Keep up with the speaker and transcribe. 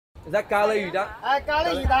Is that 咖喱魚蛋？咖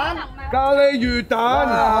喱魚蛋，咖喱魚蛋，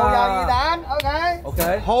蠔油魚蛋 ，OK。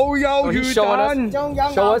 Okay. 蠔油魚蛋，仲有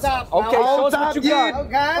Show 牛 us. 雜， Okay. Show us what you got.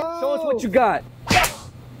 OK。 Show us what you got.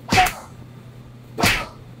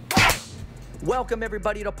 Welcome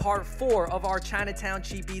everybody to part 4 of our Chinatown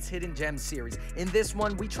Cheap Eats Hidden Gems series. In this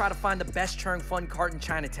one, we try to find the best Churng Fun cart in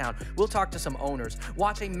Chinatown. We'll talk to some owners,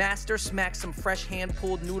 watch a master smack some fresh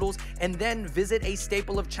hand-pulled noodles, and then visit a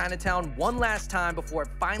staple of Chinatown one last time before it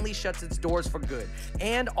finally shuts its doors for good.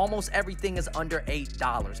 And almost everything is under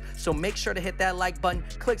 $8. So make sure to hit that like button,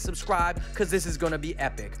 click subscribe, because this is gonna be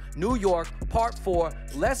epic. New York, part 4,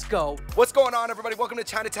 let's go. What's going on, everybody? Welcome to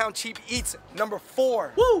Chinatown Cheap Eats number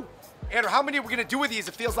 4. Woo! Andrew, how many are we gonna do with these?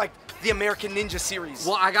 It feels like the American Ninja series.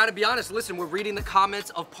 Well, I gotta be honest, listen, we're reading the comments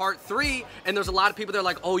of part 3, and there's a lot of people that are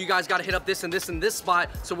like, oh, you guys gotta hit up this and this and this spot.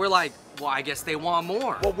 So we're like, well, I guess they want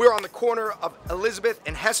more. Well, we're on the corner of Elizabeth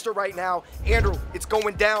and Hester right now. Andrew, it's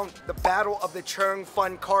going down. The battle of the Churng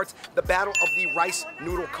Fun carts, the battle of the rice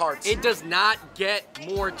noodle carts. It does not get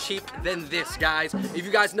more cheap than this, guys. If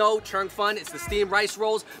you guys know Churng Fun, it's the steamed rice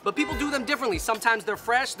rolls, but people do them differently. Sometimes they're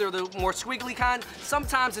fresh, they're the more squiggly kind.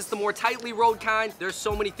 Sometimes it's the more tightly rolled kind. There's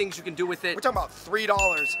so many things you can do with it. We're talking about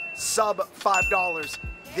 $3, sub $5.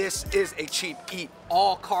 This is a cheap eat.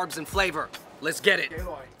 All carbs and flavor. Let's get it.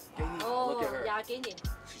 Oh, Look at her. yeah, 给你。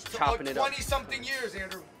 She's chopping it up. 20-something years,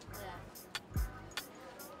 Andrew.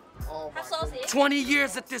 Oh my 他收拾 20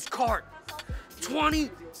 years at this cart.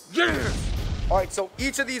 20 years. All right, so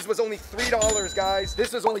each of these was only $3, guys.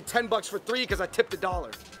 This was only 10 bucks for 3 because I tipped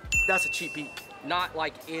 $1. That's a cheap eat. Not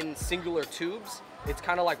like in singular tubes. It's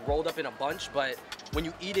kind of like rolled up in a bunch, but when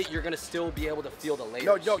you eat it, you're gonna still be able to feel the layers.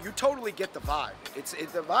 No, you totally get the vibe.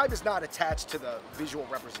 The vibe is not attached to the visual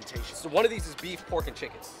representation. So one of these is beef, pork, and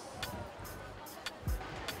chicken.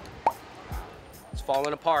 It's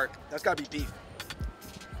falling apart. That's gotta be beef.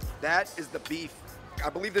 That is the beef. I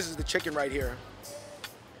believe this is the chicken right here.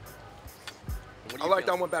 I like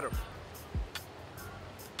that one better.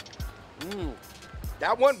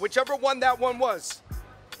 That one, whichever one that one was.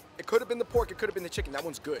 It could have been the pork, it could have been the chicken. That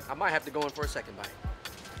one's good. I might have to go in for a second bite.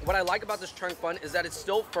 What I like about this Churng Fun is that it's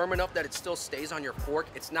still firm enough that it still stays on your fork.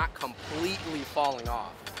 It's not completely falling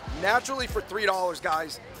off. Naturally, for $3,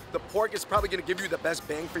 guys, the pork is probably gonna give you the best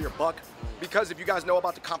bang for your buck, because if you guys know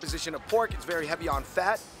about the composition of pork, it's very heavy on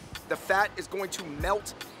fat. The fat is going to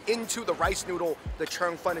melt into the rice noodle, the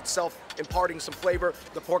Churng Fun itself, imparting some flavor.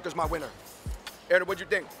 The pork is my winner. Aaron, what'd you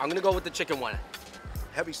think? I'm gonna go with the chicken one.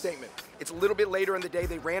 Heavy statement. It's a little bit later in the day.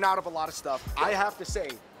 They ran out of a lot of stuff. I have to say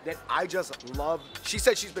that I just love, she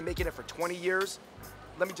said she's been making it for 20 years.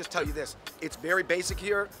 Let me just tell you this. It's very basic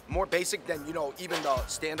here, more basic than, you know, even the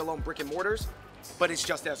standalone brick and mortars, but it's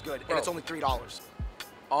just as good, and it's only $3.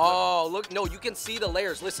 Oh, look, no, you can see the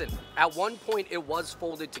layers. Listen, at one point it was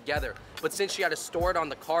folded together, but since she had to store it on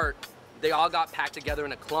the cart, they all got packed together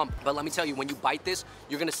in a clump. But let me tell you, when you bite this,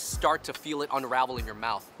 you're gonna start to feel it unravel in your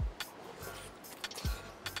mouth.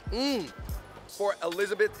 For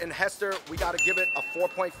Elizabeth and Hester, we gotta give it a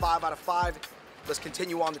 4.5 out of 5. Let's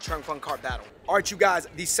continue on the Churng Fun cart battle. All right, you guys,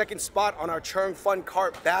 the second spot on our Churng Fun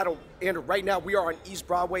cart battle. And right now we are on East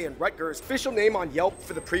Broadway in Rutgers. Official name on Yelp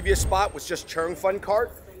for the previous spot was just Churng Fun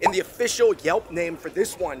cart. And the official Yelp name for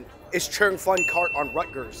this one is Churng Fun cart on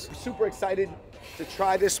Rutgers. I'm super excited to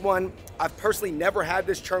try this one. I've personally never had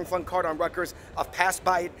this Churng Fun cart on Rutgers. I've passed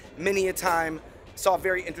by it many a time. Saw a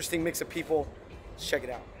very interesting mix of people. Let's check it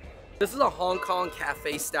out. This is a Hong Kong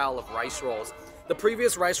cafe style of rice rolls. The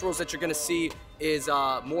previous rice rolls that you're gonna see is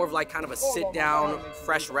more of like kind of a sit-down,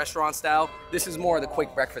 fresh restaurant style. This is more of the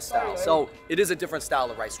quick breakfast style. So it is a different style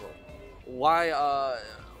of rice roll.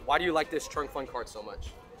 Why do you like this Churng Fun cart so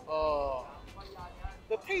much?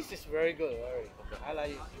 The taste is very good. I like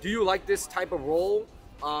it. Do you like this type of roll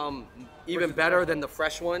even better than the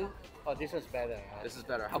fresh one? Oh, this is better. This is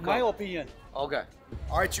better. How In my come? opinion. Okay.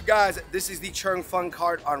 All right, you guys, this is the Churng Fun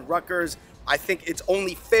cart on Rutgers. I think it's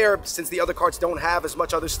only fair, since the other carts don't have as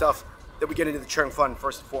much other stuff, that we get into the Churng Fun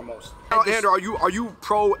first and foremost. Now, Andrew, are you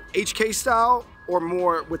pro HK style or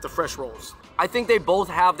more with the fresh rolls? I think they both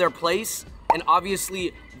have their place, and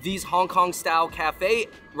obviously these Hong Kong style cafe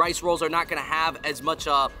rice rolls are not gonna have as much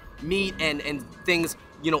meat and things,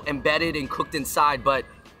 you know, embedded and cooked inside, but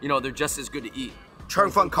you know, they're just as good to eat. Churng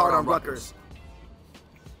Fun cart on Rutgers.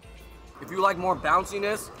 If you like more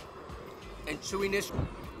bounciness and chewiness,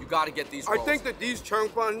 you gotta get these rolls. I think that these Churng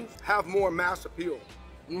Funs have more mass appeal.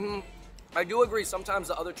 I do agree, sometimes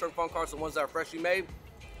the other Churng Fun carts, the ones that are freshly made,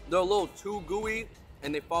 they're a little too gooey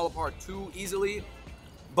and they fall apart too easily,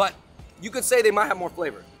 but you could say they might have more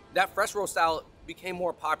flavor. That fresh roll style became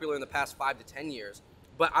more popular in the past 5 to 10 years,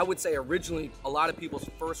 But I would say originally, a lot of people's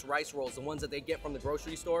first rice rolls, the ones that they get from the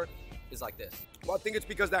grocery store, is like this. Well, I think it's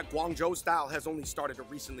because that Guangzhou style has only started to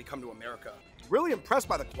recently come to America. Really impressed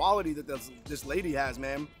by the quality that this lady has,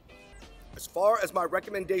 man. As far as my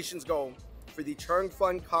recommendations go for the Churng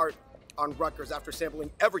Fun cart on Rutgers after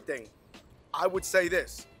sampling everything, I would say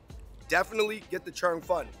this. Definitely get the Churng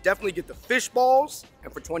Fun. Definitely get the fish balls.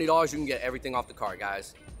 And for $20, you can get everything off the cart,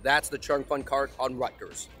 guys. That's the Churng Fun cart on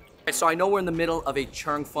Rutgers. So I know we're in the middle of a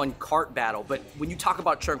Churng Fun cart battle, but when you talk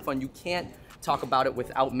about Churng Fun, you can't talk about it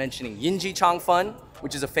without mentioning Yinji Chang Fun,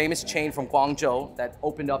 which is a famous chain from Guangzhou that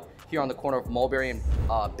opened up here on the corner of Mulberry and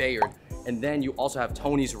Bayard. And then you also have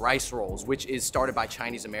Tony's Rice Rolls, which is started by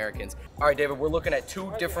Chinese Americans. All right, David, we're looking at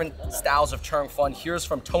two different styles of Churng Fun. Here's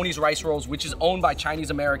from Tony's Rice Rolls, which is owned by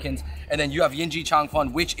Chinese Americans. And then you have Yinji Chang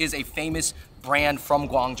Fun, which is a famous brand from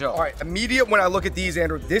Guangzhou. All right, immediate when I look at these,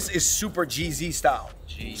 Andrew, this is super GZ style.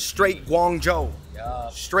 Straight Guangzhou. Yeah.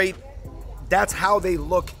 Straight, that's how they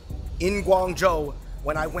look in Guangzhou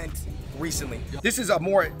when I went recently. This is a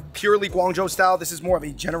more purely Guangzhou style. This is more of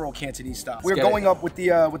a general Cantonese style. We're going up with the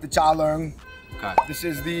CHANNELᴴᴰ. Okay. This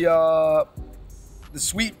is the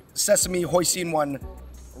sweet sesame hoisin one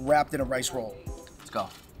wrapped in a rice roll. Let's go.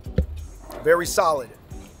 Very solid.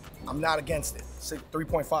 I'm not against it.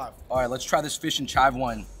 3.5. All right, let's try this fish and chive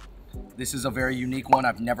one. This is a very unique one.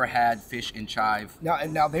 I've never had fish and chive.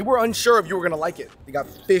 Now they were unsure if you were gonna like it. They got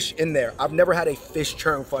fish in there. I've never had a fish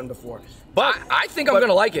Churng Fun before. But I think I'm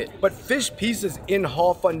gonna like it. But fish pieces in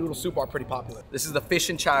Hall Fun noodle soup are pretty popular. This is the fish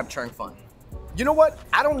and chive Churng Fun. You know what?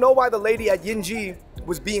 I don't know why the lady at Yinji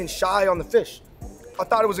was being shy on the fish. I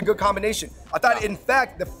thought it was a good combination. I thought, in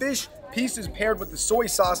fact, the fish pieces paired with the soy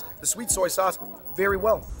sauce, the sweet soy sauce, very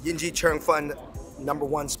well. Yinji Churng Fun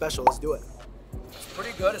 #1 special. Let's do it. It's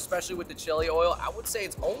pretty good, especially with the chili oil. I would say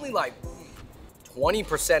it's only like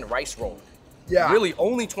 20% rice roll. Yeah. Really,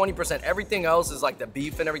 only 20%. Everything else is like the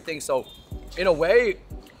beef and everything. So, in a way,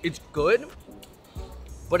 it's good,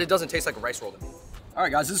 but it doesn't taste like a rice roll to me. All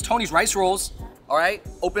right, guys, this is Tony's Rice Rolls. All right,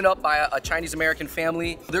 opened up by a Chinese American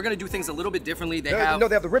family. They're gonna do things a little bit differently. They have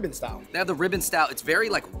the ribbon style. They have the ribbon style. It's very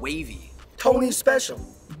like wavy. Tony's special.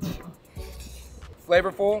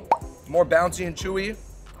 Flavorful, more bouncy and chewy.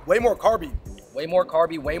 Way more carby. Way more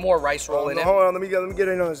carby, way more rice roll in it. Hold on, let me get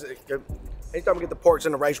in on this. Anytime we get the porks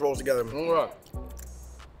and the rice rolls together.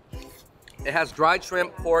 It has dried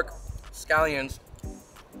shrimp, pork, scallions,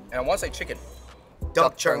 and I want to say chicken.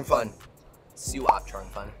 Duck Churng Fun. Siwap Churng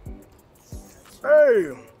Fun.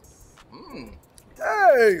 Hey.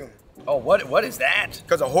 Hey. Oh, what is that?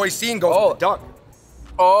 Because a hoisin goes with the duck.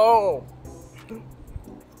 Oh.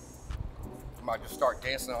 I might just start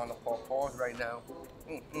dancing on the paws right now.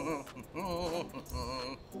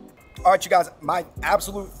 All right, you guys, my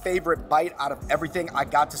absolute favorite bite out of everything I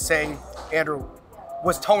got to say, Andrew,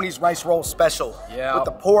 was Tony's Rice Roll Special. Yeah. With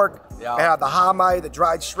the pork, Yeah. it had the hamai, the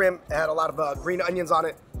dried shrimp, it had a lot of green onions on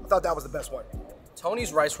it. I thought that was the best one.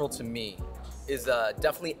 Tony's Rice Roll to me is a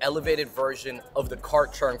definitely elevated version of the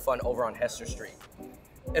cart Churng Fun over on Hester Street.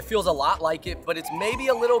 It feels a lot like it, but it's maybe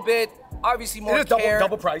a little bit, obviously more care.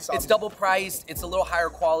 Double price. It's double priced. It's a little higher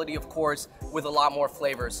quality, of course, with a lot more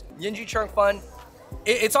flavors. Yinji Churng Fun,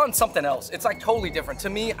 it's on something else. It's like totally different. To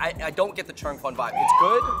me, I don't get the Churng Fun vibe. It's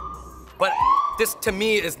good, but this to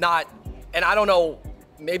me is not, and I don't know,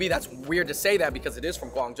 maybe that's weird to say that because it is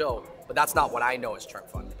from Guangzhou, but that's not what I know as Churng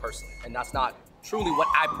Fun personally. And that's not truly what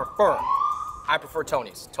I prefer. I prefer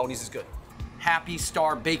Tony's. Tony's is good. Happy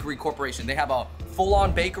Star Bakery Corporation. They have a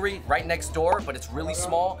full-on bakery right next door, but it's really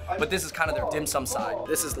small. But this is kind of their dim sum side.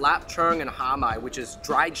 This is lap churng and hamai, which is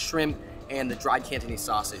dried shrimp and the dried Cantonese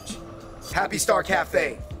sausage. Happy Star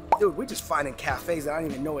Cafe. Dude, we're just finding cafes that I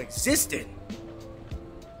didn't even know existed.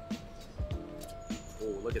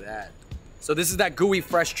 Oh, look at that. So this is that gooey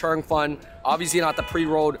fresh Churng Fun. Obviously not the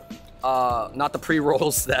pre-rolled, not the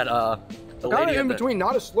pre-rolls that the lady Kind of in at the- between,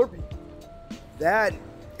 not a Slurpee. That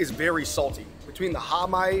is very salty. Between the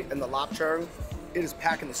hamai and the lap churng, it is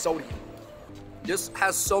packing the sodium. This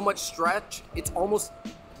has so much stretch, it's almost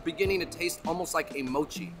beginning to taste almost like a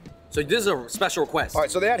mochi. So this is a special request. All right,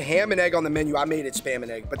 so they had ham and egg on the menu. I made it spam and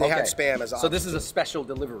egg, but they had spam as So this is a special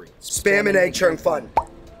delivery. Spam and egg Churng Fun.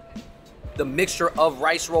 The mixture of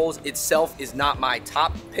rice rolls itself is not my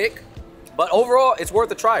top pick, but overall, it's worth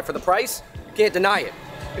a try. For the price, you can't deny it.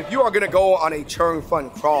 If you are gonna go on a Churng Fun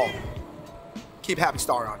crawl, keep Happy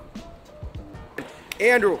Star on.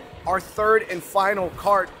 Andrew, our third and final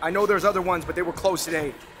cart, I know there's other ones, but they were close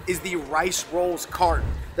today, is the Rice Rolls cart.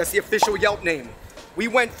 That's the official Yelp name. We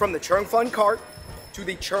went from the Churng Fun cart to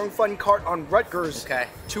the Churng Fun cart on Rutgers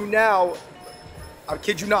to now, I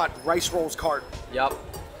kid you not, Rice Rolls cart. Yep.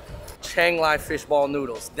 CHANNELᴴᴰ fishball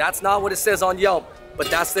noodles. That's not what it says on Yelp, but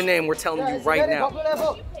that's the name we're telling you right now.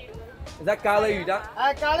 Is that 咖喱魚蛋?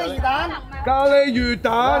 咖喱魚蛋，咖喱魚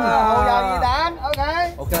蛋，蠔油魚蛋 ，OK，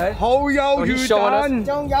 Okay. 蠔油 So he's 魚 showing 蛋， us.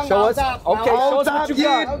 仲有 Show 牛 us. 雜， Okay, show us what you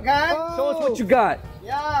got. OK， Show us what you got.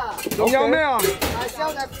 Yeah， 仲有咩啊？ I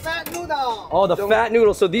sell the fat noodle。 Oh, the fat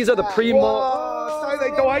noodles. So these are the pre-mold. 哇，犀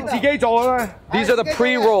利到喺自己做嘅咩？ These are the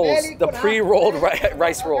pre-rolls, the pre-rolled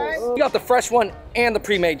rice rolls. You got the fresh one and the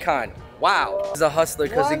pre-made kind. Wow. He's a hustler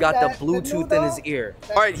because he got the Bluetooth in his ear.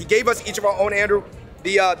 All right, he gave us each of our own, Andrew.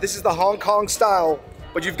 This is the Hong Kong style,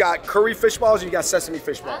 but you've got curry fish balls and you got sesame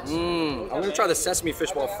fish balls. I'm gonna try the sesame fish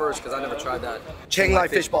ball first because I never tried that. CHANNELᴴᴰ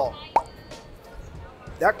fish ball.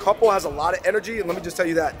 That couple has a lot of energy, and let me just tell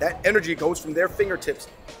you that energy goes from their fingertips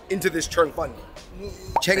into this Churn Fun.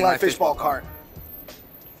 CHANNELᴴᴰ fish ball cart.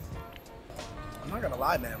 I'm not gonna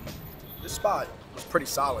lie, man. This spot was pretty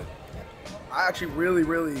solid. I actually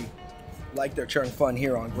really like their Churn Fun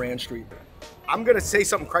here on Grand Street. I'm gonna say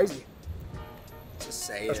something crazy. Just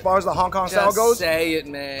say As it. far as the Hong Kong style Just goes, say it,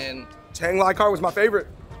 man. CHANNELᴴᴰ cart was my favorite.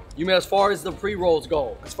 You mean as far as the pre-rolls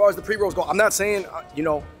go? As far as the pre-rolls go, I'm not saying, you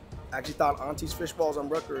know, I actually thought Auntie's fish balls on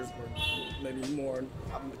Rutgers were maybe more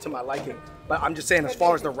to my liking. But I'm just saying, as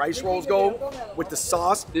far as the rice rolls go, with the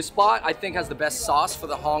sauce, This spot, I think, has the best sauce for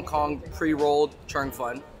the Hong Kong pre-rolled Churn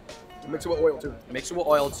Fun. mix it with oil too. Mix it with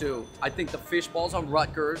oil too. I think the fish balls on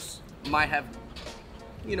Rutgers might have,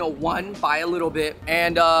 you know, won by a little bit.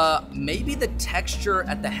 And maybe the texture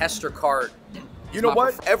at the Hester cart. You know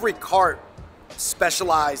what? Every cart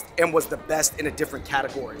specialized and was the best in a different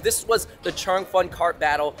category. This was the Churn Fun cart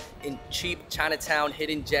battle in cheap Chinatown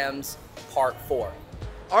hidden gems, part 4.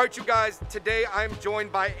 All right, you guys, today I'm joined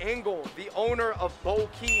by Angle, the owner of Bo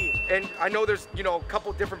Key. And I know there's, you know, a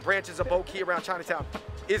couple different branches of Bo Key around Chinatown.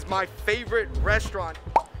 Is my favorite restaurant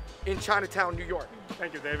in Chinatown, New York.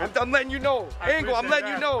 Thank you, David. I'm letting you know. Angle, I'm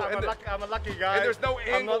letting you know. I'm a lucky guy. And there's no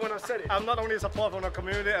angle when I said it. I'm not only support from the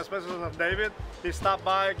community, especially from David. He stopped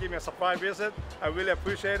by, gave me a surprise visit. I really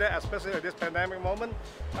appreciate it, especially at this pandemic moment.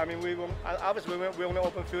 I mean, obviously we only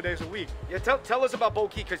open a few days a week. Yeah, tell us about Bo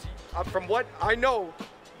Key, because from what I know,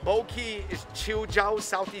 Bo Key is Chiujiao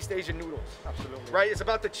Southeast Asian noodles. Absolutely. Right? It's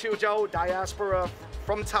about the Chiujiao diaspora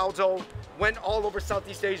from Taozhou, went all over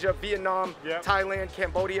Southeast Asia, Vietnam, Thailand,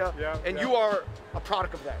 Cambodia, and you are a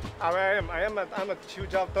product of that. I'm a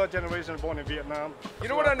Chiujiao third generation born in Vietnam. You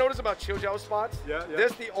know what I noticed about Chiujiao spots? Yeah.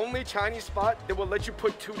 There's the only Chinese spot that will let you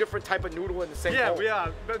put 2 different type of noodle in the same bowl. Yeah.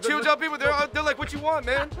 Chiujiao people, they're like, what you want,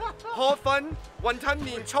 man? Hor fun, wonton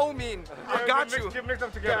mein, chow mein. I got you. Mix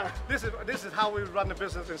them together. This is how we run the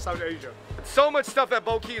business in South Asia. So much stuff at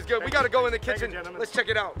Bo Key is good. We got to go in the Thank you, kitchen. gentlemen. Let's check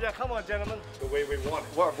it out. Yeah, come on, gentlemen. The way we want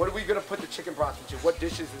it. What are we gonna put the chicken broth into? What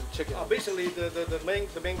dishes is the chicken? Basically, the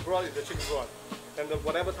main broth is the chicken broth. And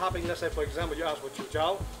whatever topping, let's say for example, you ask for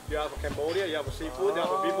Chiujiao, you have for Cambodia, you have for seafood, you have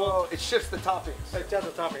for people. It shifts the toppings. It's just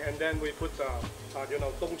the topping, and then we put you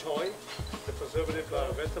know, dong choy, the preservative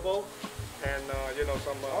vegetable, and you know,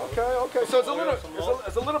 some. Okay. So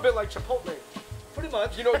it's a little bit like Chipotle. Pretty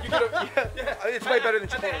much. You know, you get it's way better than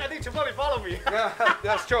Chipotle. I think Chipotle follow me. Yeah,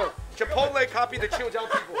 that's true. Chipotle copied the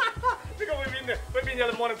Chiujiao people. Because we've been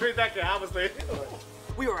here more than 3 decades, obviously.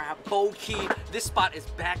 We are at Bo Key. This spot is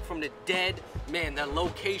back from the dead. Man, the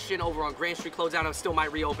location over on Grand Street closed down. It still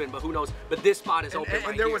might reopen, but who knows? But this spot is open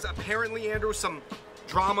And there was apparently, Andrew, some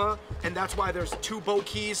drama, and that's why there's 2 Bo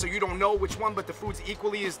Keys, so you don't know which one, but the food's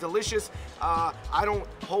equally as delicious. I don't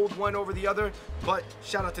hold one over the other, but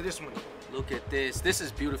shout out to this one. Look at this. This is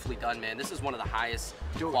beautifully done, man. This is one of the highest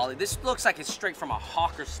quality. This looks like it's straight from a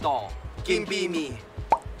hawker stall. Gimbimi.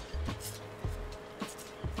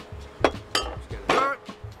 That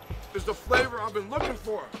is the flavor I've been looking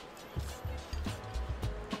for.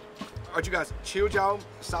 All right, you guys, Chiujiao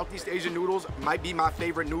Southeast Asian noodles might be my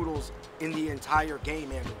favorite noodles in the entire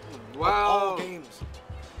game, Andrew. Wow. Of all games.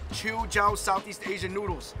 Chiujiao Southeast Asian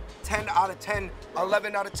noodles. 10 out of 10,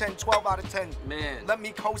 11 out of 10, 12 out of 10. Man. Let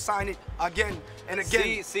me co-sign it again and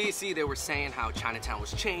again. See, they were saying how Chinatown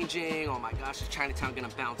was changing. Oh my gosh, is Chinatown gonna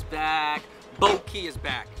bounce back? Bo Key is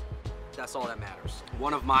back. That's all that matters.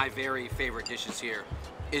 One of my very favorite dishes here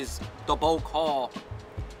is the Bo Call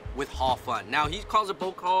with Ho Fun. Now, he calls it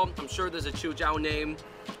Bo Call. I'm sure there's a Chiujiao name,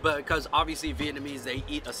 but because obviously Vietnamese, they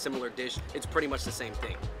eat a similar dish, it's pretty much the same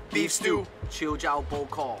thing. Beef stew. Chiujiao Bo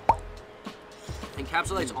Call.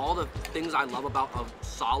 Encapsulates all the things I love about a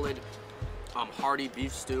solid, hearty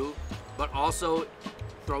beef stew, but also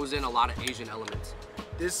throws in a lot of Asian elements.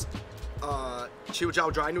 This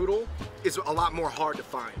Chiujiao dry noodle is a lot more hard to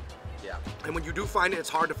find. Yeah. And when you do find it, it's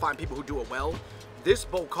hard to find people who do it well. this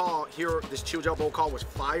bokal here, this Chiljiao bokal was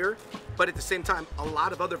fire, but at the same time, a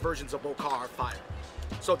lot of other versions of bokal are fire.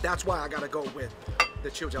 So that's why I gotta go with the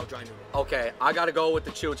Chiljiao dry noodle. Okay, I gotta go with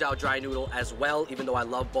the Chiljiao dry noodle as well, even though I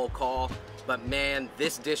love bokal. But man,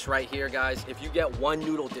 this dish right here, guys, if you get one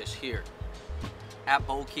noodle dish here at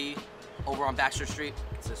Boki over on Baxter Street,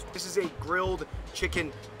 it's this one. This is a grilled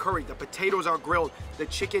chicken curry. The potatoes are grilled, the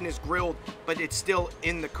chicken is grilled, but it's still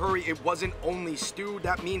in the curry. It wasn't only stewed.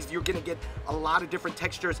 That means you're gonna get a lot of different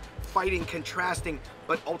textures, fighting, contrasting,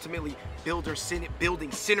 but ultimately building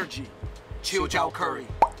synergy. Chiljiao curry.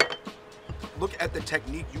 Look at the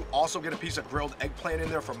technique. You also get a piece of grilled eggplant in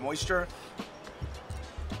there for moisture.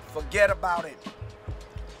 Forget about it.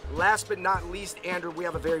 Last but not least, Andrew, we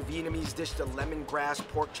have a very Vietnamese dish, the lemongrass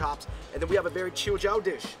pork chops, and then we have a very Chiljiao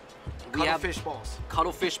dish, cuttlefish balls.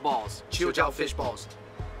 Cuttlefish balls. Chiljiao fish balls.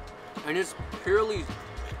 And it's purely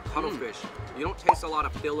cuttlefish. You don't taste a lot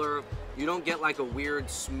of filler. You don't get like a weird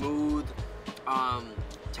smooth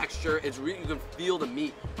texture. It's really, you can feel the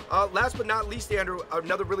meat. Last but not least, Andrew,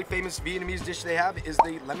 another really famous Vietnamese dish they have is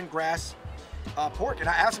the lemongrass pork. And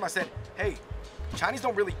I asked him, I said, hey, Chinese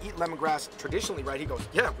don't really eat lemongrass traditionally, right? He goes,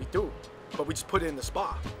 yeah, we do, but we just put it in the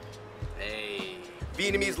spa. Hey.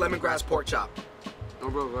 Vietnamese lemongrass pork chop. Oh,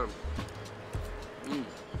 bro.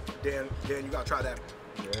 Dan, you gotta try that.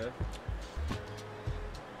 Yeah.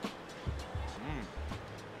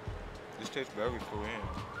 This tastes very Korean.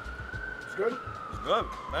 It's good? It's good,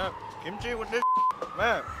 man. Kimchi with this,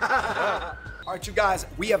 man. All right, you guys,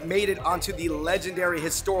 we have made it onto the legendary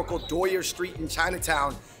historical Doyer Street in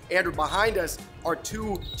Chinatown. Andrew, behind us are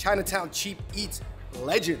two Chinatown cheap eats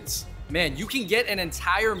legends. Man, you can get an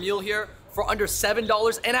entire meal here for under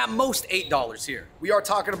 $7 and at most $8 here. We are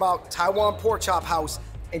talking about Taiwan Pork Chop House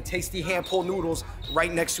and Tasty Hand Pulled Noodles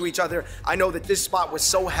right next to each other. I know that this spot was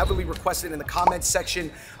so heavily requested in the comments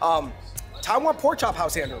section. Taiwan Pork Chop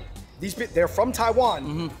House, Andrew, they're from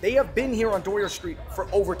Taiwan. They have been here on Doyer Street for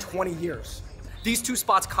over 20 years. These two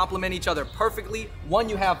spots complement each other perfectly. One,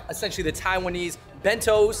 you have essentially the Taiwanese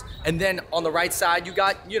bentos, and then on the right side, you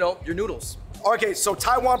got, you know, your noodles. Okay, so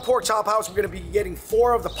Taiwan Pork Chop House, we're gonna be getting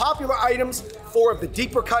 4 of the popular items, 4 of the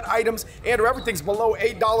deeper cut items, and everything's below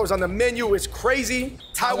 $8 on the menu. It's crazy.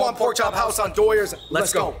 Taiwan Pork Chop House on Doyers.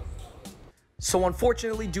 Let's go. So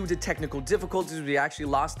unfortunately, due to technical difficulties, we actually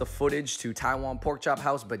lost the footage to Taiwan Pork Chop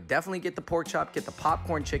House, but definitely get the pork chop, get the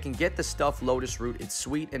popcorn chicken, get the stuffed lotus root. It's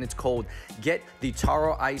sweet and it's cold. Get the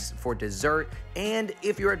taro ice for dessert, and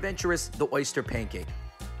if you're adventurous, the oyster pancake.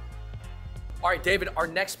 All right, David, our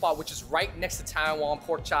next spot, which is right next to Taiwan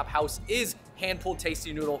Pork Chop House, is Hand-Pulled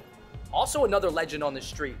Tasty Noodle. Also another legend on the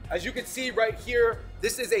street. As you can see right here,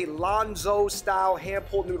 this is a Lanzhou style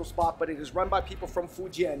hand-pulled noodle spot, but it is run by people from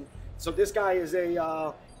Fujian. So this guy is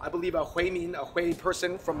I believe a Hui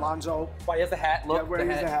person from Lanzhou. Why, he has the hat, look, Yeah, wearing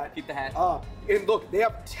the the hat. Keep the hat. And look, they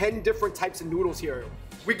have 10 different types of noodles here.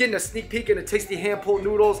 We're getting a sneak peek into Tasty Hand-Pulled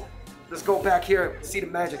Noodles. Let's go back here and see the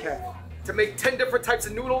magic happen. To make 10 different types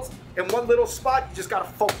of noodles in one little spot, you just gotta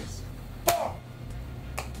focus.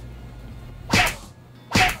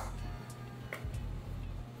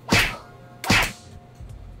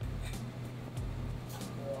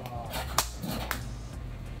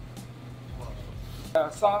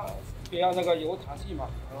 Okay,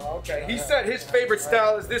 he said his favorite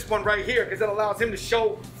style is this one right here because it allows him to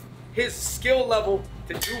show his skill level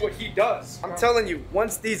to do what he does. I'm telling you,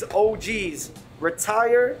 once these OGs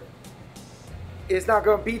retire, it's not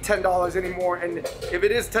gonna be $10 anymore, and if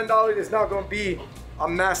it is $10, it's not gonna be a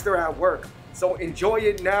master at work. So enjoy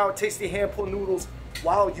it now, Tasty Hand-Pulled Noodles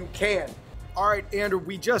while you can. All right, Andrew,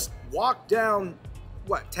 we just walked down,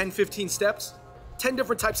 what, 10, 15 steps? 10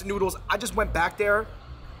 different types of noodles. I just went back there.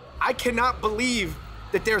 I cannot believe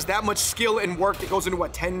that there's that much skill and work that goes into a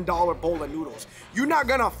 $10 bowl of noodles. You're not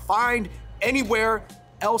gonna find anywhere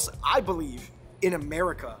else, I believe, in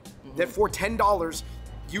America that for $10,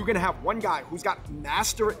 you're gonna have one guy who's got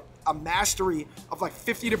a mastery of like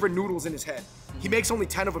 50 different noodles in his head. He makes only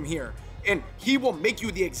 10 of them here. And he will make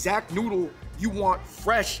you the exact noodle you want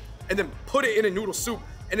fresh and then put it in a noodle soup.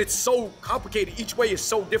 And it's so complicated. Each way is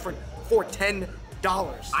so different for $10.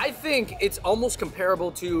 I think it's almost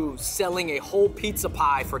comparable to selling a whole pizza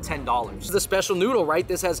pie for $10. This is a special noodle, right?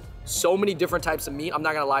 This has so many different types of meat. I'm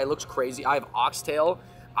not gonna lie, it looks crazy. I have oxtail,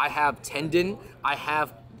 I have tendon, I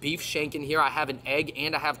have beef shank in here, I have an egg,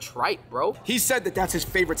 and I have tripe, bro. He said that that's his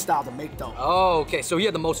favorite style to make though. Oh, okay, so he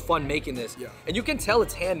had the most fun making this. Yeah. And you can tell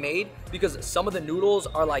it's handmade because some of the noodles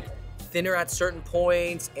are like thinner at certain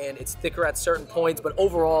points and it's thicker at certain points, but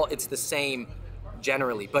overall it's the same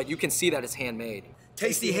generally, but you can see that it's handmade.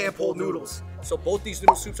 tasty hand-pulled noodles. So both these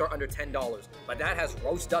noodle soups are under $10, but that has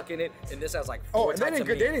roast duck in it, and this has like 4 and they types of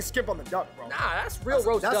didn't, meat. they didn't skip on the duck, bro. Nah, that's real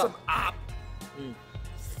roast that's duck. some op.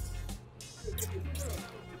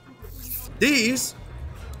 These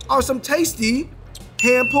are some tasty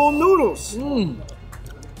hand-pulled noodles.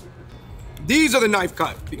 These are the knife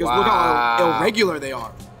cut, because look how irregular they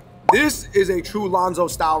are. This is a true Lonzo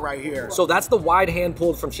style right here. So that's the wide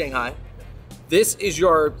hand-pulled from Shanghai. This is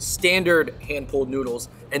your standard hand-pulled noodles,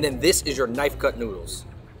 and then this is your knife-cut noodles.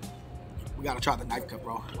 We gotta try the knife cut,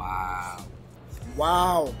 bro. Wow.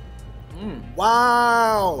 Wow.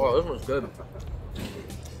 Wow. Oh, this one's good.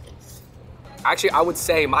 Actually, I would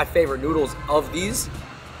say my favorite noodles of these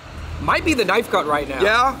might be the knife cut right now.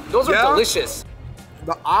 Yeah? Those are Yeah? delicious.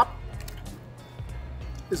 The op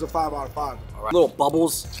is a 5 out of 5. All right. Little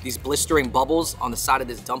bubbles, these blistering bubbles on the side of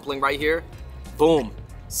this dumpling right here. Boom.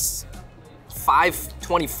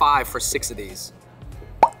 $5.25 for 6 of these.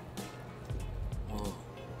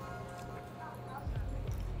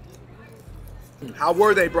 How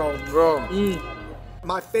were they, bro? Bro.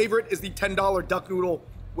 My favorite is the $10 duck noodle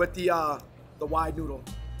with the wide noodle.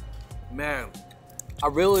 Man,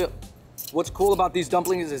 what's cool about these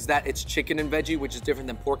dumplings is that it's chicken and veggie, which is different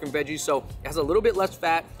than pork and veggie. So it has a little bit less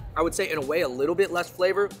fat. I would say in a way, a little bit less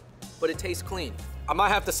flavor, but it tastes clean. I might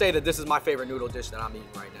have to say that this is my favorite noodle dish that I'm eating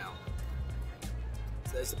right now.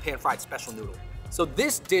 It's the pan-fried special noodle. So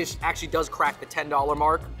this dish actually does crack the $10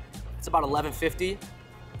 mark. It's about $11.50,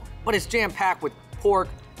 but it's jam-packed with pork,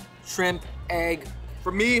 shrimp, egg.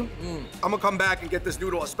 For me, I'm gonna come back and get this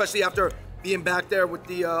noodle, especially after being back there with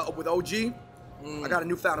the with OG. I got a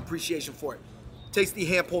newfound appreciation for it. Tasty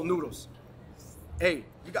hand-pulled noodles. Hey,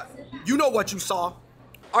 you know what you saw.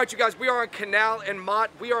 All right, you guys, we are on Canal and Mott.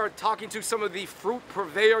 We are talking to some of the fruit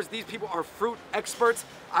purveyors. These people are fruit experts.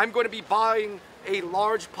 I'm going to be buying a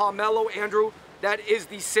large pomelo, Andrew. That is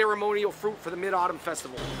the ceremonial fruit for the Mid-Autumn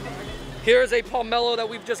Festival. Here's a pomelo that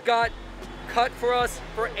we've just got cut for us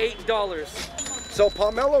for $8. So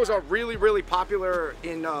pomelos are really, really popular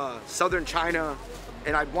in southern China,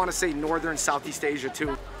 and I'd want to say northern Southeast Asia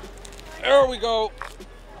too. There we go.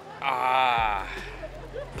 Ah.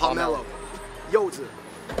 Pomelo. Yozi.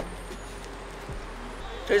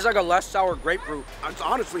 Tastes like a less sour grapefruit. It's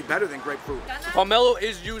honestly better than grapefruit. Pomelo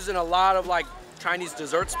is used in a lot of like Chinese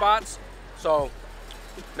dessert spots. So,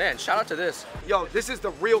 man, shout out to this. Yo, this is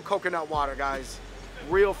the real coconut water, guys.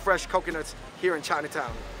 Real fresh coconuts here in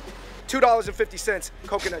Chinatown. $2.50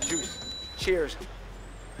 coconut juice. Cheers.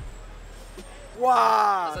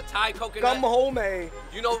 Wow. It's a Thai coconut.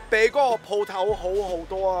 You know,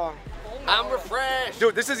 I'm refreshed.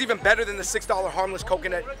 Dude, this is even better than the $6 harmless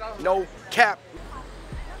coconut. No cap.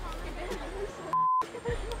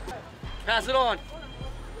 Pass it on.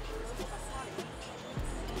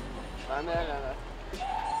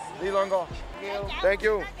 Thank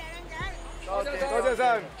you. 多謝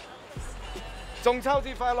晒。中秋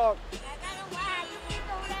節快樂。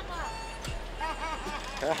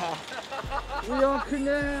We on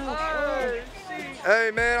Canal.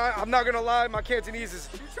 Hey man, I'm not gonna lie, my Cantonese is.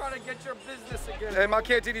 You're trying to get your business again. Hey, my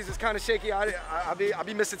Cantonese is kind of shaky. I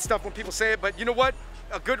be missing stuff when people say it, but you know what?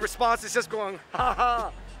 A good response is just going, ha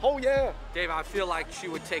ha. Oh yeah. Dave, I feel like she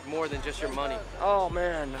would take more than just your money. Oh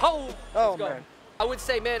man. Oh man. I would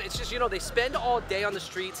say, man, it's just, you know, they spend all day on the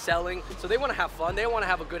street selling, so they want to have fun, they want to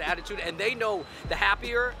have a good attitude, and they know the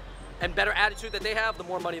happier and better attitude that they have, the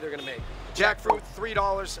more money they're gonna make. Jackfruit,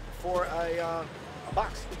 $3 for a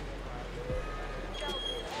box.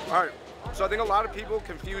 All right, so I think a lot of people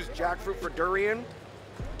confuse jackfruit for durian.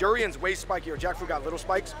 Durian's way spikier, jackfruit got little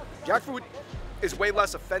spikes. Jackfruit is way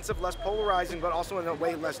less offensive, less polarizing, but also in a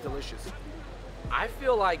way less delicious. I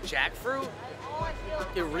feel like jackfruit,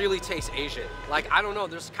 it really tastes Asian. Like, I don't know,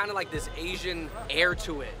 there's kind of like this Asian air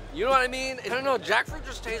to it. You know what I mean? I don't know, jackfruit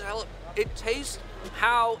just tastes, it tastes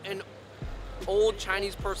how an old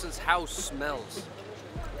Chinese person's house smells.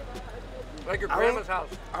 Like your grandma's house.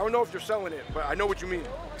 I don't know if you're selling it, but I know what you mean.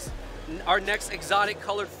 Our next exotic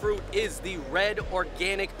colored fruit is the red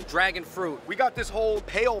organic dragon fruit. We got this whole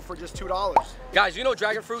pail for just $2. Guys, you know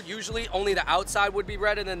dragon fruit, usually only the outside would be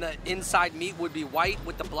red and then the inside meat would be white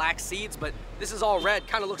with the black seeds, but this is all red,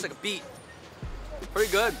 kind of looks like a beet.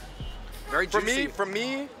 Pretty good. Very juicy. For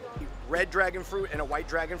me, red dragon fruit and a white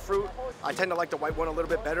dragon fruit, I tend to like the white one a little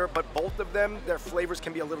bit better, but both of them, their flavors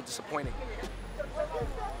can be a little disappointing.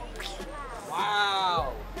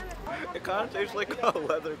 Wow. It kind of tastes like a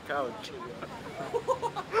leather couch.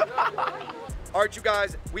 All right, you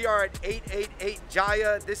guys, we are at 888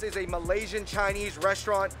 Jaya. This is a Malaysian Chinese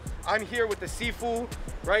restaurant. I'm here with the Sifu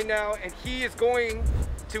right now, and he is going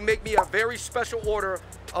to make me a very special order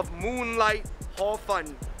of moonlight Hall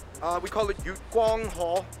Fun. We call it Yutguang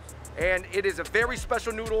Hall, and it is a very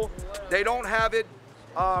special noodle. They don't have it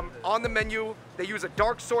on the menu. They use a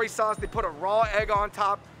dark soy sauce. They put a raw egg on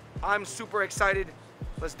top. I'm super excited.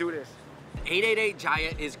 Let's do this. 888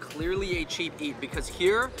 Jaya is clearly a cheap eat because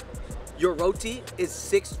here, your roti is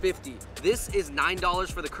 $6.50. This is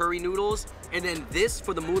 $9 for the curry noodles, and then this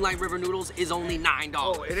for the Moonlight River noodles is only $9.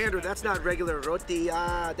 Oh, and Andrew, that's not regular roti.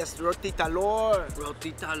 That's roti talor.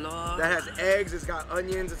 Roti talor. That has eggs, it's got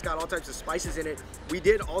onions, it's got all types of spices in it. We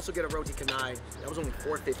did also get a roti canai. That was only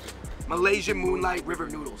 $4.50. Malaysian Moonlight River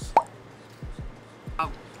noodles.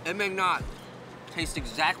 It may not taste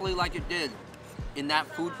exactly like it did in that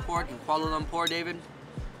food court in Kuala Lumpur, David.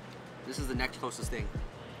 This is the next closest thing.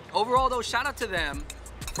 Overall though, shout out to them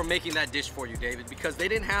for making that dish for you, David, because they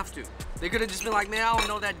didn't have to. They could have just been like, man, I don't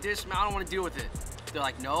know that dish, man, I don't want to deal with it. They're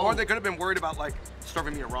like, no. Or they could have been worried about like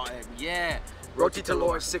serving me a raw egg. Yeah. Roti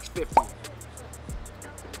talor, $6.50.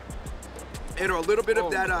 And a little bit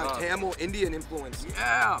of that Tamil Indian influence.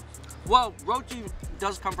 Yeah. Well, roti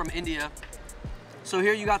does come from India. So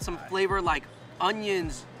here you got some flavor like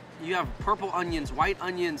onions. You have purple onions, white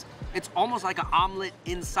onions. It's almost like an omelet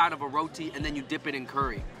inside of a roti, and then you dip it in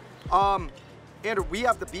curry. Andrew, we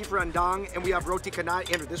have the beef rendang and we have roti canai.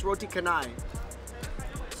 Andrew, this roti canai,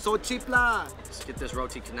 so cheap lah. Let's get this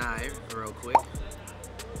roti canai real quick.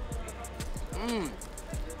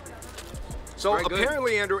 So Very good.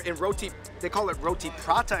 apparently, Andrew, in roti, they call it roti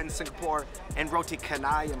prata in Singapore and roti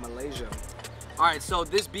canai in Malaysia. All right, so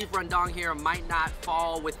this beef rendang here might not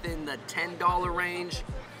fall within the $10 range,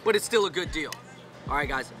 but it's still a good deal. All right,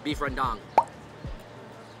 guys, beef rendang.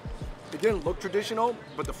 It didn't look traditional,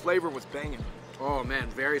 but the flavor was banging. Oh man,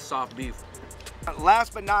 very soft beef.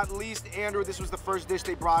 Last but not least, Andrew, this was the first dish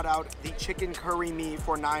they brought out, the chicken curry mee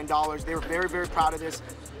for $9. They were very, very proud of this.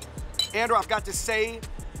 Andrew, I've got to say,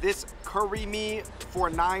 this curry mee for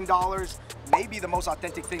 $9 may be the most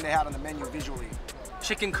authentic thing they had on the menu visually.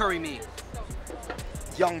 Chicken curry mee.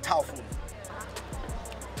 Young tofu.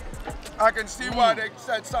 I can see why they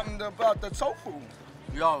said something about the tofu.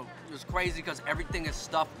 Yo, it's crazy because everything is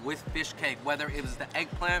stuffed with fish cake, whether it was the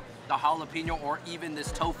eggplant, the jalapeno, or even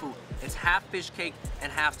this tofu. It's half fish cake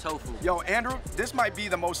and half tofu. Yo, Andrew, this might be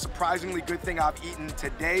the most surprisingly good thing I've eaten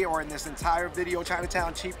today or in this entire video.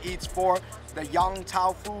 Chinatown Cheap Eats for the Young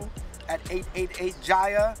Tofu at 888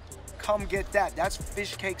 Jaya. Come get that. That's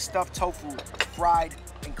fish cake stuffed tofu, fried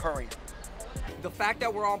and curried. The fact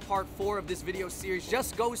that we're on part 4 of this video series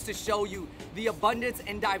just goes to show you the abundance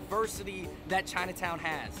and diversity that Chinatown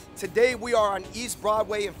has. Today we are on East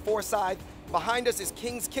Broadway in Forsyth. Behind us is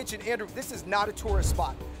King's Kitchen. Andrew, this is not a tourist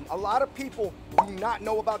spot. A lot of people do not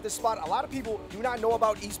know about this spot. A lot of people do not know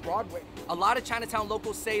about East Broadway. A lot of Chinatown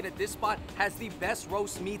locals say that this spot has the best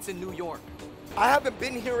roast meats in New York. I haven't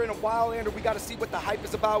been here in a while, Andrew. We got to see what the hype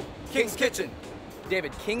is about. King's Kitchen.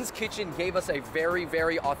 David, King's Kitchen gave us a very,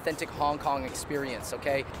 very authentic Hong Kong experience,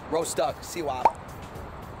 okay? Roast duck, siwa.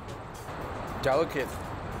 Delicate.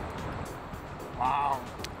 Wow.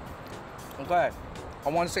 Okay, I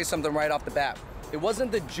want to say something right off the bat. It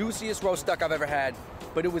wasn't the juiciest roast duck I've ever had,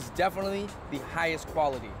 but it was definitely the highest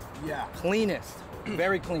quality. Yeah. Cleanest,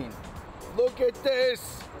 very clean. Look at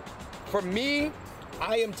this. For me,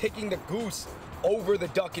 I am taking the goose over the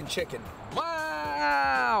duck and chicken.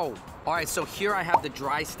 Wow! All right, so here I have the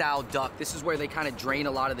dry style duck. This is where they kind of drain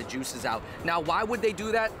a lot of the juices out. Now, why would they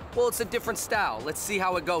do that? Well, it's a different style. Let's see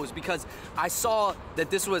how it goes, because I saw that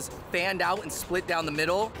this was fanned out and split down the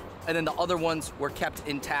middle, and then the other ones were kept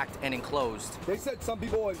intact and enclosed. They said some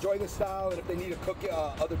people enjoy this style, and if they need to cook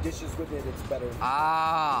other dishes with it, it's better.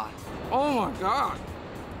 Ah, oh my God.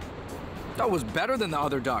 That was better than the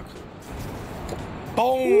other duck.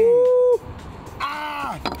 Boom! Woo.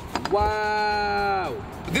 Ah! Wow.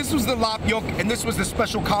 This was the lap yolk, and this was the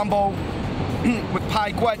special combo with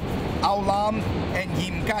pai quet, ao lam, and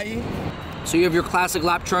yim kai. So you have your classic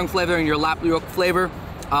lap chung flavor and your lap yolk flavor.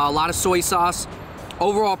 A lot of soy sauce.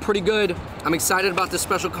 Overall, pretty good. I'm excited about this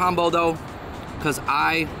special combo though, because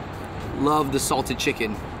I love the salted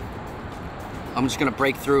chicken. I'm just gonna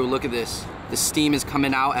break through. Look at this. The steam is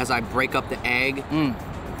coming out as I break up the egg.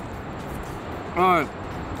 All right,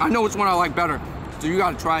 I know which one I like better, so you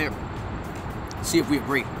gotta try it. See if we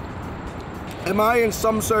agree. Am I in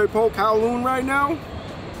some say po Kowloon right now?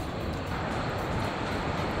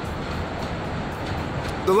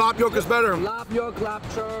 The lap yolk is better. Lap yolk, lap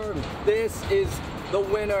chung. This is the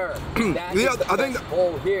winner. That Yeah, is the I think- best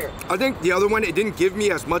bowl here. I think the other one, it didn't give me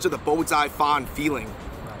as much of the boat's eye fawn feeling.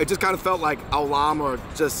 It just kind of felt like ao lam or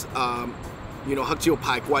just, you know, hak jiu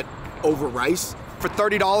pai quet over rice. For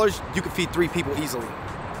 $30, you could feed 3 people easily.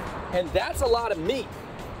 And that's a lot of meat.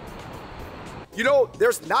 You know,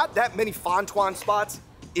 there's not that many Fontuan spots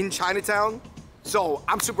in Chinatown, so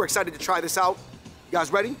I'm super excited to try this out. You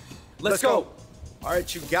guys ready? Let's go. All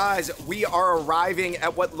right, you guys, we are arriving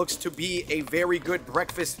at what looks to be a very good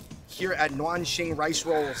breakfast here at Nuanxing Rice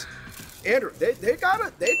Rolls. Andrew, they're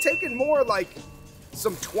taking more like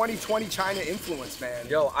some 2020 China influence, man.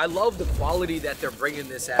 Yo, I love the quality that they're bringing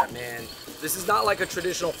this at, man. This is not like a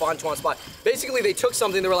traditional Fontuan spot. Basically, they took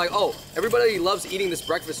something, they were like, oh, everybody loves eating this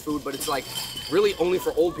breakfast food, but it's like really only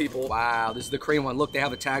for old people. Wow, this is the Korean one. Look, they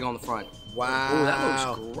have a tag on the front. Wow. Ooh,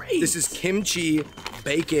 that looks great. This is kimchi,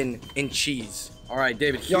 bacon, and cheese. All right,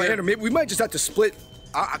 David, Yo, here. Andrew, maybe we might just have to split,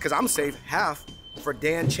 because I'm safe, half for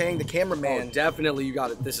Dan Chang, the cameraman. Oh, definitely, you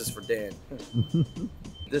got it. This is for Dan.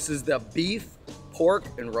 This is the beef, pork,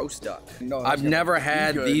 and roast duck. No, I've never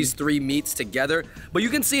had these three meats together, but you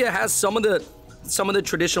can see it has some of the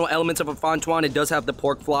traditional elements of a Fontuan. It does have the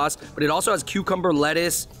pork floss, but it also has cucumber,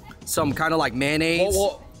 lettuce, some kind of like mayonnaise.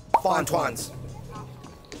 Fontuans.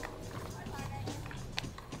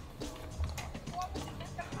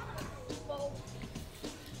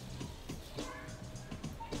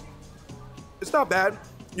 It's not bad.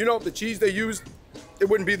 You know, the cheese they used, it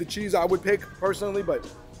wouldn't be the cheese I would pick personally, but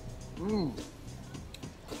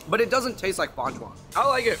But it doesn't taste like Fontuan. I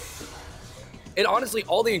like it. It honestly,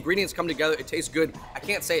 all the ingredients come together. It tastes good. I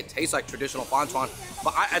can't say it tastes like traditional Fontuan,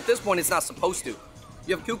 but at this point, it's not supposed to.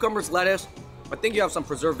 You have cucumbers, lettuce. I think you have some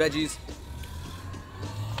preserved veggies.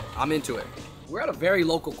 I'm into it. We're at a very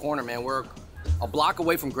local corner, man. We're a block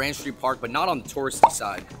away from Grand Street Park, but not on the touristy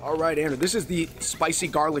side. all right, Andrew, this is the spicy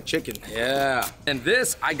garlic chicken. Yeah. And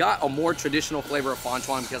this, I got a more traditional flavor of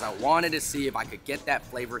Fontuan because I wanted to see if I could get that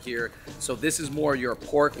flavor here. So this is more your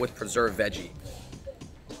pork with preserved veggie.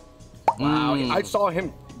 Wow, I saw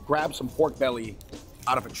him grab some pork belly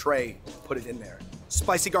out of a tray, put it in there.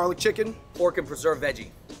 Spicy garlic chicken. Pork and preserved veggie.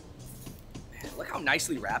 Man, look how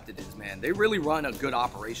nicely wrapped it is, man. They really run a good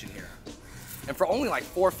operation here. And for only like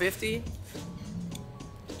 $4.50,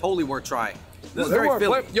 totally worth trying. This is very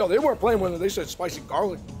filling. They weren't playing when they said spicy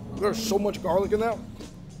garlic. There's so much garlic in that.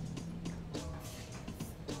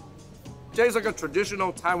 Tastes like a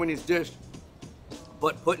traditional Taiwanese dish,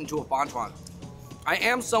 but put into a Fontuan. I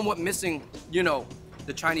am somewhat missing, you know,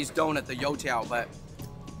 the Chinese donut, the youtiao, but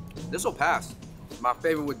this will pass. My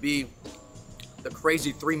favorite would be the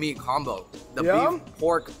crazy 3-meat combo. The beef,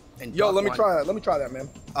 pork, and Yo, duck let me one. try that. Let me try that, man.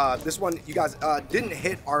 This one, you guys, didn't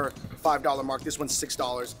hit our $5 mark. This one's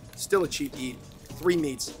 $6. Still a cheap eat. 3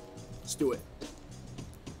 meats. Let's do it.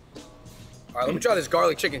 All right, let me try this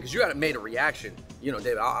garlic chicken because you made a reaction. You know,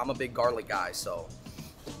 David, I'm a big garlic guy, so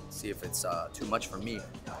let's see if it's too much for me.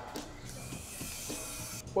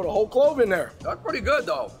 Put a whole clove in there. That's pretty good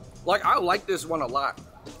though. Like, I like this one a lot.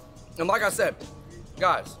 And like I said,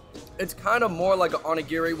 guys, it's kind of more like an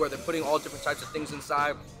onigiri where they're putting all different types of things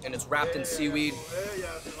inside and it's wrapped in seaweed.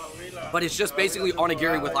 But it's just basically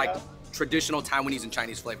onigiri with like traditional Taiwanese and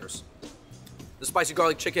Chinese flavors. The spicy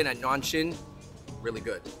garlic chicken at Nuanxing, really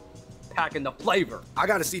good. Packing the flavor. I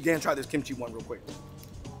gotta see Dan try this kimchi one real quick.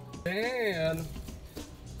 And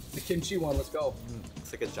the kimchi one, let's go.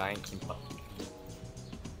 It's like a giant kimbap.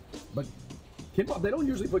 But kimbap, they don't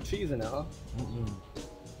usually put cheese in it, huh?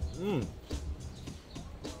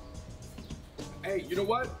 Hey, you know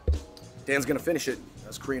what? Dan's gonna finish it.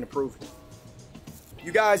 That's Korean approved.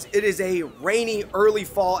 You guys, it is a rainy early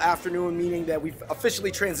fall afternoon, meaning that we've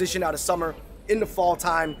officially transitioned out of summer into fall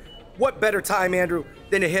time. What better time, Andrew,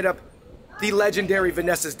 than to hit up the legendary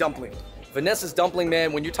Vanessa's Dumpling? Vanessa's Dumpling,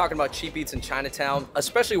 man, when you're talking about cheap eats in Chinatown,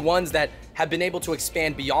 especially ones that have been able to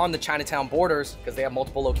expand beyond the Chinatown borders because they have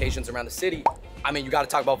multiple locations around the city, I mean, you gotta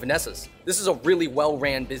talk about Vanessa's. This is a really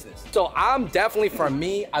well-ran business. So I'm definitely, for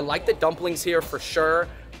me, I like the dumplings here for sure,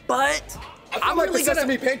 but I'm like really the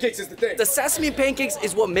sesame pancakes is the thing. The sesame pancakes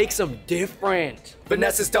is what makes them different.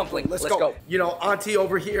 Vanessa's Dumpling, let's go. You know, Auntie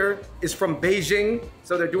over here is from Beijing,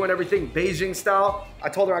 so they're doing everything Beijing style. I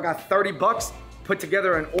told her I got 30 bucks, put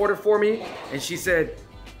together an order for me, and she said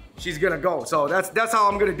she's gonna go. So that's how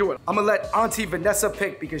I'm gonna do it. I'm gonna let Auntie Vanessa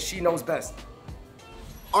pick because she knows best.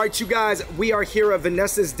 All right, you guys, we are here at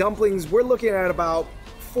Vanessa's Dumplings. We're looking at about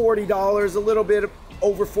 $40, a little bit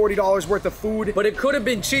over $40 worth of food. But it could have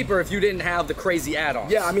been cheaper if you didn't have the crazy add-ons.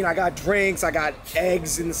 Yeah, I mean, I got drinks, I got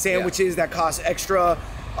eggs and sandwiches that cost extra.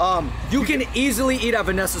 You can easily eat at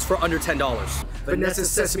Vanessa's for under $10. Vanessa's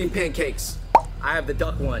sesame pancakes. I have the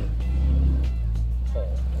duck one.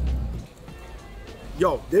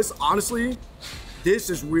 Yo, this, honestly, this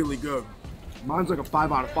is really good. Mine's like a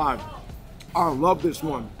 5 out of 5. I love this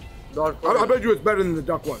one. I bet you it's better than the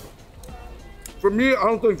duck one. For me, I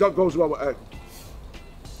don't think duck goes well with egg.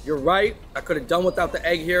 You're right. I could have done without the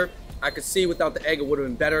egg here. I could see without the egg it would have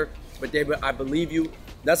been better, but David, I believe you.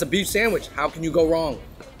 That's a beef sandwich. How can you go wrong?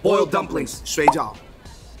 Boiled dumplings, 水饺.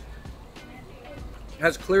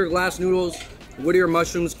 Has clear glass noodles, Whittier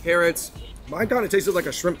mushrooms, carrots. Mine kind of tasted like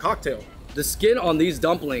a shrimp cocktail. The skin on these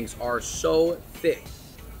dumplings are so thick.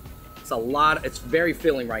 It's a lot, it's very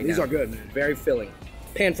filling right now. These are good, man. Very filling.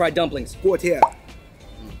 Pan-fried dumplings. 锅贴.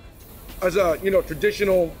 As a,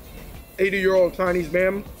 traditional 80-year-old Chinese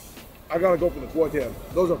man, I gotta go for the 锅贴.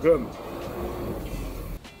 Those are good.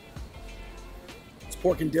 It's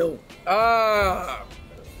pork and dill.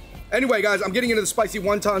 Anyway, guys, I'm getting into the spicy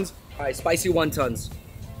wontons. All right, spicy wontons.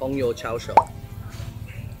 红油抄手.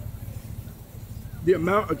 The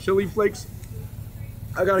amount of chili flakes,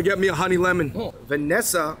 I gotta get me a honey lemon.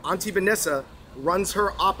 Vanessa, Auntie Vanessa, runs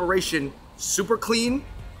her operation super clean.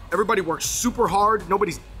 Everybody works super hard.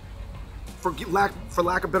 Nobody's, for lack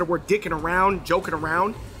of a better word, dicking around, joking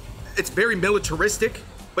around. It's very militaristic,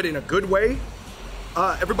 but in a good way.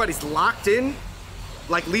 Everybody's locked in,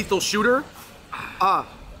 like Lethal Shooter.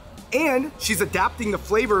 And she's adapting the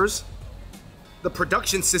flavors, the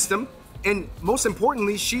production system, and most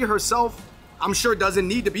importantly, she herself, I'm sure, doesn't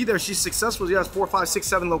need to be there. She's successful. She has 4, 5, 6,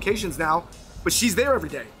 7 locations now, but she's there every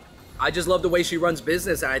day. I just love the way she runs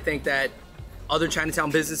business, and I think that other Chinatown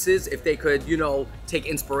businesses, if they could, take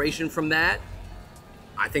inspiration from that,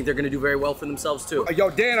 I think they're gonna do very well for themselves too. Yo,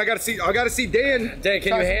 Dan, I gotta see Dan. Dan,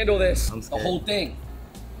 can you handle this? The whole thing.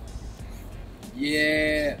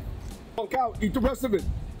 Yeah. Punk out, eat the rest of it.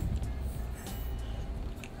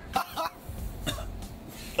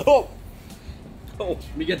 Oh,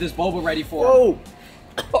 let me get this boba ready for him.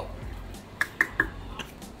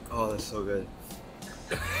 Oh, that's so good.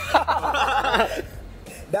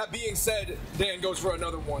 That being said, Dan goes for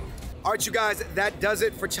another one. All right, you guys, that does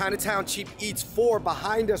it for Chinatown Cheap Eats 4.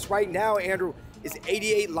 Behind us right now, Andrew, is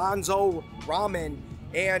 88 Lanzo Ramen.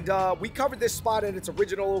 And we covered this spot in its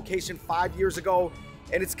original location 5 years ago.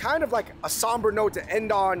 And it's kind of like a somber note to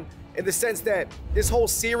end on, in the sense that this whole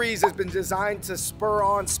series has been designed to spur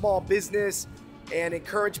on small business and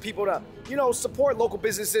encourage people to, support local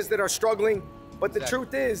businesses that are struggling. But the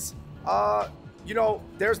truth is,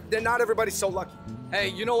 they're not everybody's so lucky.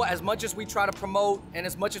 Hey, as much as we try to promote and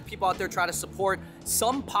as much as people out there try to support,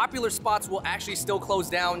 some popular spots will actually still close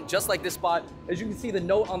down, just like this spot. As you can see the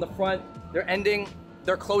note on the front,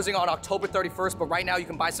 they're closing on October 31st, but right now you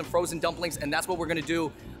can buy some frozen dumplings, and that's what we're gonna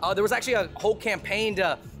do. There was actually a whole campaign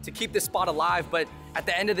to keep this spot alive, but at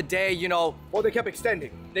the end of the day, Well, they kept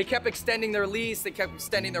extending. They kept extending their lease, they kept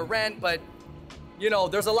extending their rent, but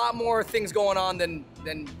there's a lot more things going on than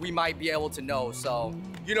we might be able to know, so.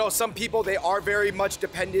 Some people, they are very much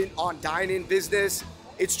dependent on dine-in business.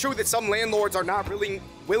 It's true that some landlords are not really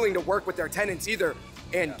willing to work with their tenants either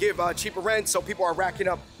and give cheaper rent, so people are racking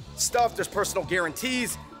up stuff. There's personal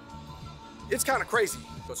guarantees. It's kind of crazy.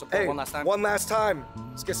 Go support one last time. One last time.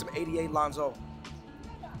 Let's get some 88 Lanzo.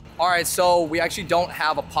 All right, so we actually don't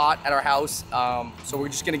have a pot at our house, so we're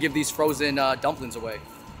just gonna give these frozen dumplings away.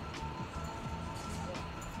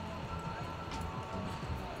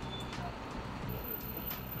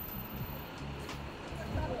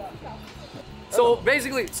 So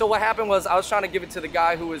basically, what happened was I was trying to give it to the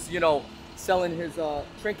guy who was, selling his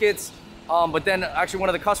trinkets, but then actually one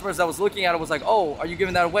of the customers that was looking at it was like, oh, are you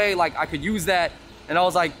giving that away? Like, I could use that. And I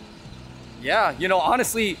was like, yeah,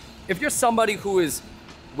 honestly, if you're somebody who is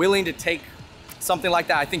willing to take something like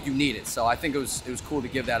that, I think you need it. So I think it was cool to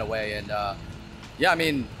give that away. And yeah, I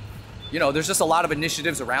mean, there's just a lot of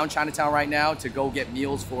initiatives around Chinatown right now to go get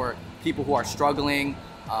meals for people who are struggling.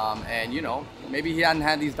 And maybe he hadn't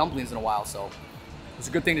had these dumplings in a while, so it's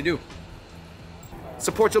a good thing to do.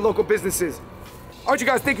 Support your local businesses. All right, you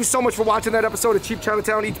guys, thank you so much for watching that episode of Cheap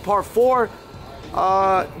Chinatown Eats Part 4.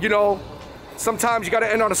 Sometimes you gotta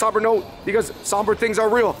end on a somber note because somber things are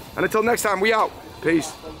real. And until next time, we out.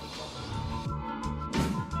 Peace.